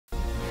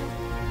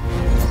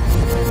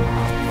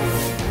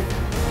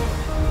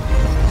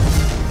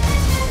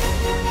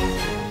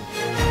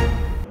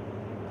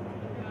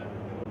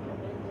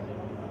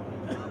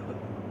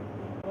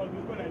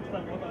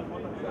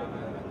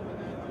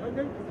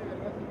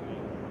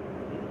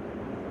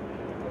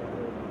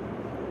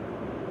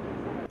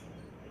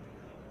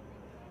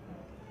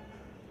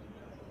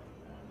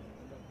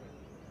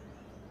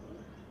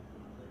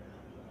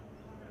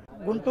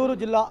గుంటూరు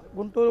జిల్లా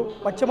గుంటూరు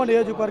పశ్చిమ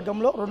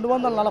నియోజకవర్గంలో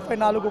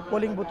 244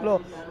 పోలింగ్ బూత్లో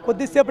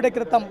కొద్దిసేపటి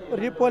క్రితం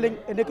రీపోలింగ్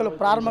ఎన్నికలు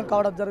ప్రారంభం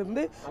కావడం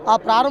జరిగింది. ఆ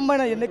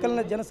ప్రారంభమైన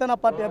ఎన్నికలను జనసేన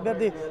పార్టీ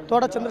అభ్యర్థి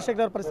తోట చంద్రశేఖర్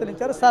గారు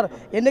పరిశీలించారు. సార్,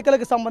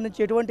 ఎన్నికలకు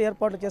సంబంధించి ఎటువంటి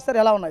ఏర్పాట్లు చేస్తారు,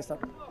 ఎలా ఉన్నాయి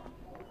సార్?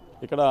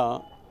 ఇక్కడ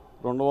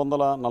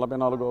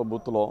 244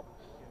 బూత్లో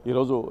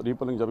ఈరోజు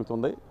రీపోలింగ్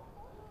జరుగుతుంది.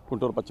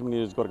 గుంటూరు పశ్చిమ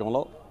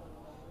నియోజకవర్గంలో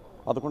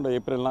 11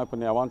 ఏప్రిల్న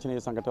కొన్ని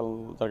అవాంఛనీయ సంఘటనలు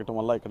జరగడం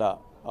వల్ల ఇక్కడ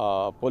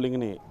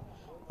పోలింగ్ని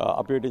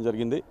ఆపివేయడం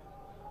జరిగింది.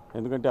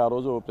 ఎందుకంటే ఆ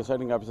రోజు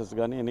ప్రిసైడింగ్ ఆఫీసర్స్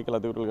కానీ ఎన్నికల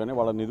అధికారులు కానీ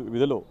వాళ్ళ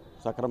విధులు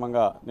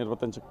సక్రమంగా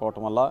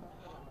నిర్వర్తించకపోవటం వల్ల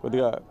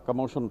కొద్దిగా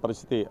కమోషన్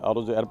పరిస్థితి ఆ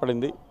రోజు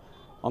ఏర్పడింది.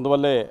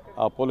 అందువల్లే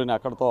ఆ పోలింగ్ని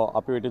అక్కడితో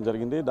ఆపివేయడం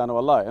జరిగింది.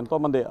 దానివల్ల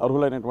ఎంతోమంది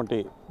అర్హులైనటువంటి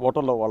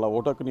ఓటర్లు వాళ్ళ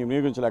ఓటు హక్కుని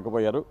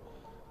వినియోగించలేకపోయారు.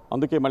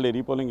 అందుకే మళ్ళీ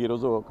రీపోలింగ్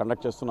ఈరోజు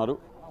కండక్ట్ చేస్తున్నారు.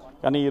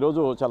 కానీ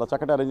ఈరోజు చాలా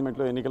చక్కటి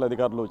అరేంజ్మెంట్లో ఎన్నికల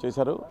అధికారులు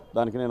చేశారు.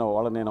 దానికి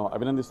నేను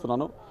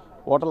అభినందిస్తున్నాను.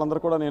 ఓటర్లందరూ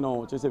కూడా నేను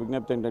చేసే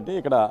విజ్ఞప్తి ఏంటంటే,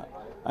 ఇక్కడ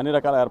అన్ని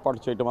రకాల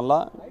ఏర్పాట్లు చేయడం వల్ల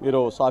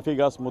మీరు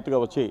సాఫీగా స్మూత్గా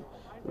వచ్చి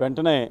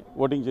వెంటనే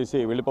ఓటింగ్ చేసి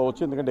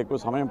వెళ్ళిపోవచ్చు. ఎందుకంటే ఎక్కువ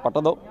సమయం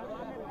పట్టదు.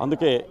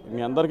 అందుకే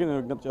మీ అందరికీ నేను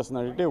విజ్ఞప్తి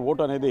చేస్తున్నానంటే,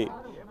 ఓటు అనేది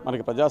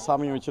మనకి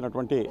ప్రజాస్వామ్యం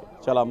ఇచ్చినటువంటి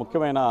చాలా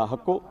ముఖ్యమైన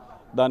హక్కు.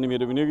 దాన్ని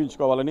మీరు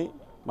వినియోగించుకోవాలని,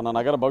 మన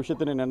నగర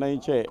భవిష్యత్తుని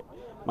నిర్ణయించే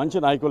మంచి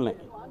నాయకుల్ని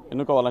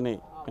ఎన్నుకోవాలని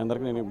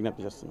అందరికీ నేను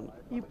విజ్ఞప్తి చేస్తున్నాను.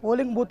 ఈ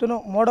పోలింగ్ బూత్ను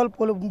మోడల్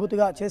పోలింగ్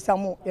బూత్గా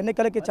చేశాము,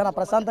 ఎన్నికలకి చాలా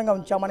ప్రశాంతంగా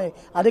ఉంచామని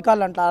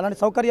అధికారులు అంటారు. అలాంటి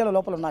సౌకర్యాలు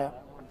లోపల ఉన్నాయా?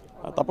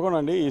 తప్పకుండా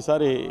అండి.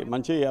 ఈసారి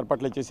మంచి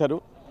ఏర్పాట్లు చేశారు.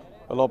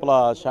 లోపల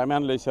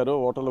షామ్యాన్లు వేశారు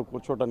ఓటర్లు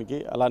కూర్చోవడానికి.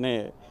 అలానే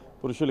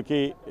పురుషులకి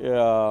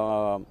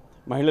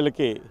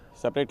మహిళలకి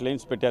సెపరేట్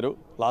లైన్స్ పెట్టారు.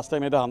 లాస్ట్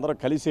టైం అయితే అందరూ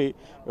కలిసి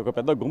ఒక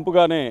పెద్ద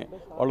గుంపుగానే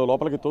వాళ్ళు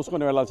లోపలికి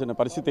తోసుకొని వెళ్లాల్సిన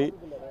పరిస్థితి.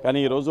 కానీ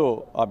ఈరోజు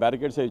ఆ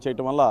బ్యారికేడ్స్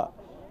చేయటం వల్ల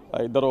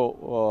ఇద్దరు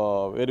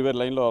వేరు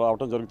లైన్లో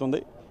రావడం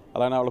జరుగుతుంది.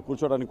 అలానే వాళ్ళు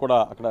కూర్చోవడానికి కూడా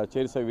అక్కడ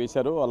చైర్స్ అవి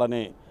వేశారు.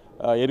 అలానే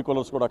ఎయిర్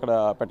కూలర్స్ కూడా అక్కడ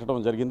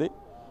పెట్టడం జరిగింది.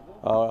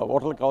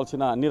 ఓటర్లకు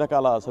కావాల్సిన అన్ని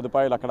రకాల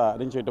సదుపాయాలు అక్కడ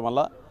అరేంజ్ చేయడం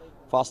వల్ల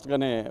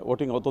ఫాస్ట్గానే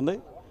ఓటింగ్ అవుతుంది.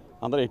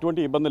 అందరూ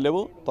ఎటువంటి ఇబ్బందులు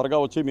లేవు. త్వరగా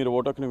వచ్చి మీరు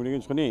ఓటు హక్కుని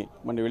వినియోగించుకొని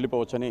మళ్ళీ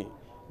వెళ్ళిపోవచ్చని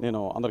నేను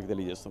అందరికీ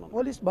తెలియజేస్తున్నాను.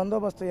 పోలీస్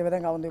బందోబస్తు ఏ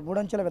విధంగా ఉంది? 3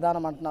 అంచెల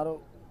విధానం అంటున్నారు.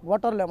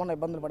 ఓటర్లు ఏమన్నా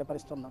ఇబ్బందులు పడే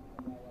పరిస్థితి ఉందా?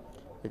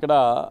 ఇక్కడ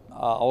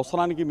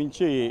అవసరానికి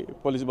మించి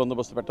పోలీస్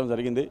బందోబస్తు పెట్టడం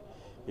జరిగింది.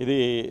 ఇది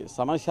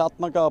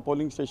సమస్యాత్మక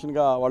పోలింగ్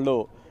స్టేషన్గా వాళ్ళు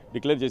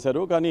డిక్లేర్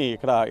చేశారు. కానీ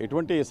ఇక్కడ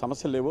ఎటువంటి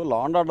సమస్యలు లేవు. లా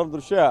అండ్ ఆర్డర్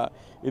దృష్ట్యా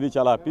ఇది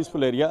చాలా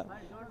పీస్ఫుల్ ఏరియా.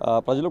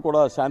 ప్రజలు కూడా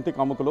శాంతి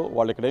కాముకులు.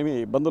 వాళ్ళు ఇక్కడేమి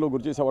ఇబ్బందులు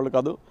గురి చేసేవాళ్ళు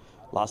కాదు.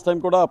 లాస్ట్ టైం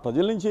కూడా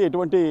ప్రజల నుంచి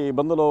ఎటువంటి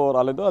ఇబ్బందులు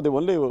రాలేదు. అది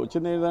ఓన్లీ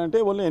వచ్చింది ఏంటంటే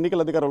ఓన్లీ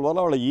ఎన్నికల అధికారుల వల్ల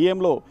వాళ్ళ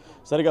ఈఎంలో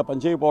సరిగా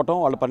పనిచేయకపోవటం,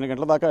 వాళ్ళు 12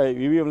 గంటల దాకా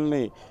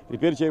ఈవీఎంలని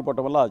రిపేర్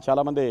చేయకపోవటం వల్ల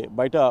చాలామంది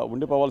బయట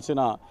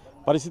ఉండిపోవాల్సిన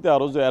పరిస్థితి ఆ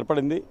రోజు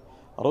ఏర్పడింది.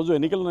 ఆ రోజు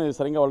ఎన్నికలను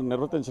సరిగ్గా వాళ్ళు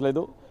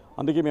నిర్వర్తించలేదు.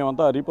 అందుకే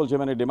మేమంతా రీపోల్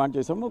చేయమని డిమాండ్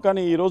చేశాము.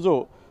 కానీ ఈరోజు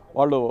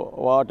వాళ్ళు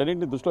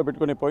వాటన్నింటిని దృష్టిలో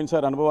పెట్టుకుని,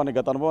 పోయినసారి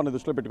గత అనుభవాన్ని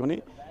దృష్టిలో పెట్టుకుని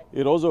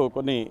ఈరోజు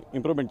కొన్ని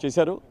ఇంప్రూవ్మెంట్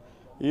చేశారు.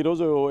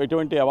 ఈరోజు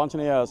ఎటువంటి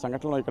అవాంఛనీయ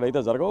సంఘటనలు ఇక్కడైతే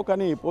జరగవు.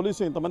 కానీ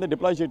పోలీసు ఇంతమంది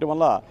డిప్లాయ్ చేయడం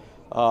వల్ల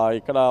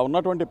ఇక్కడ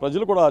ఉన్నటువంటి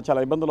ప్రజలు కూడా చాలా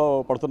ఇబ్బందులు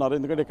పడుతున్నారు.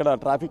 ఎందుకంటే ఇక్కడ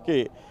ట్రాఫిక్కి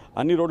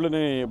అన్ని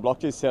రోడ్లని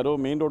బ్లాక్ చేశారు,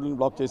 మెయిన్ రోడ్లని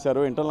బ్లాక్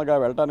చేశారు, ఇంటర్నల్గా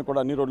వెళ్ళడానికి కూడా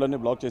అన్ని రోడ్లన్నీ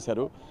బ్లాక్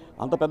చేశారు.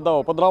 అంత పెద్ద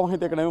ఉపద్రవం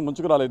అయితే ఇక్కడేమీ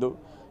ముంచుకు రాలేదు.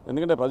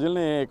 ఎందుకంటే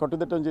ప్రజల్ని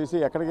కట్టుదిట్టం చేసి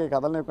ఎక్కడికి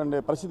కదలనివ్వకుండా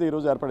పరిస్థితి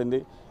ఈరోజు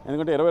ఏర్పడింది.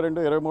 ఎందుకంటే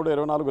 22, 23,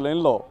 24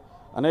 లైన్లో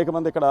అనేక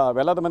మంది ఇక్కడ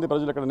వేలాది మంది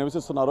ప్రజలు ఇక్కడ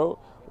నివసిస్తున్నారు.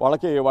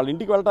 వాళ్ళ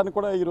ఇంటికి వెళ్ళడానికి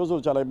కూడా ఈరోజు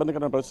చాలా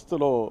ఇబ్బందికరమైన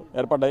పరిస్థితులు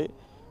ఏర్పడ్డాయి.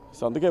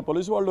 సో అందుకే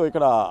పోలీసు వాళ్ళు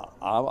ఇక్కడ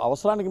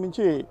అవసరానికి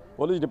మించి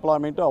పోలీస్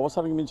డిప్లాయ్మెంట్,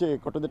 అవసరానికి మించి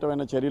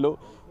కట్టుదిట్టమైన చర్యలు,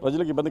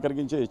 ప్రజలకు ఇబ్బంది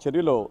కలిగించే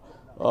చర్యలు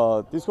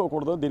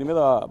తీసుకోకూడదు. దీని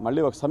మీద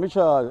మళ్ళీ ఒక సమీక్ష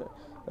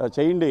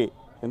చేయండి.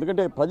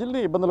 ఎందుకంటే ప్రజల్ని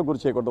ఇబ్బందులకు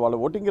గురి చేయకూడదు. వాళ్ళు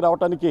ఓటింగ్కి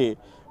రావడానికి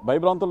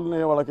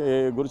భయభ్రాంతులని వాళ్ళకి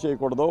గురి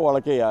చేయకూడదు.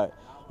 వాళ్ళకి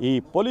ఈ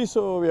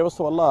పోలీసు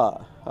వ్యవస్థ వల్ల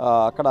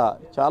అక్కడ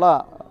చాలా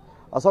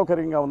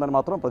అసౌకర్యంగా ఉందని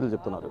మాత్రం ప్రజలు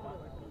చెప్తున్నారు.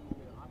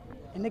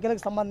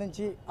 ఎన్నికలకు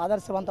సంబంధించి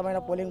ఆదర్శవంతమైన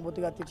పోలింగ్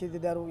బూత్గా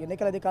తీర్చిదిద్దారు.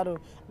 ఎన్నికల అధికారులు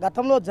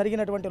గతంలో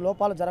జరిగినటువంటి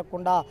లోపాలు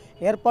జరగకుండా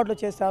ఏర్పాట్లు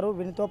చేశారు.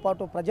 వీటితో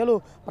పాటు ప్రజలు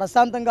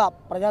ప్రశాంతంగా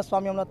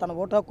ప్రజాస్వామ్యంలో తన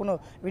ఓటు హక్కును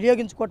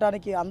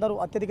వినియోగించుకోవడానికి అందరూ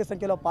అత్యధిక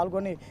సంఖ్యలో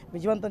పాల్గొని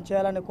విజయవంతం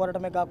చేయాలని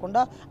కోరడమే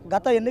కాకుండా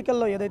గత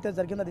ఎన్నికల్లో ఏదైతే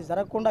జరిగిందో అది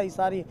జరగకుండా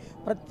ఈసారి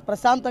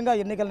ప్రశాంతంగా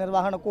ఎన్నికల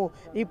నిర్వహణకు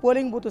ఈ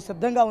పోలింగ్ బూత్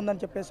సిద్ధంగా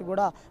ఉందని చెప్పేసి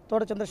కూడా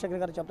తోట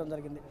చంద్రశేఖర్ గారు చెప్పడం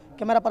జరిగింది.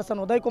 కెమెరా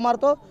పర్సన్ ఉదయ్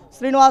కుమార్తో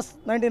శ్రీనివాస్,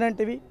 99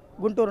 టీవీ,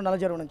 గుంటూరు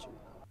నలజరు నుంచి.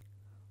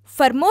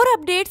 For more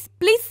updates,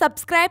 please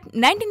subscribe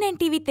 99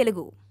 TV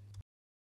Telugu.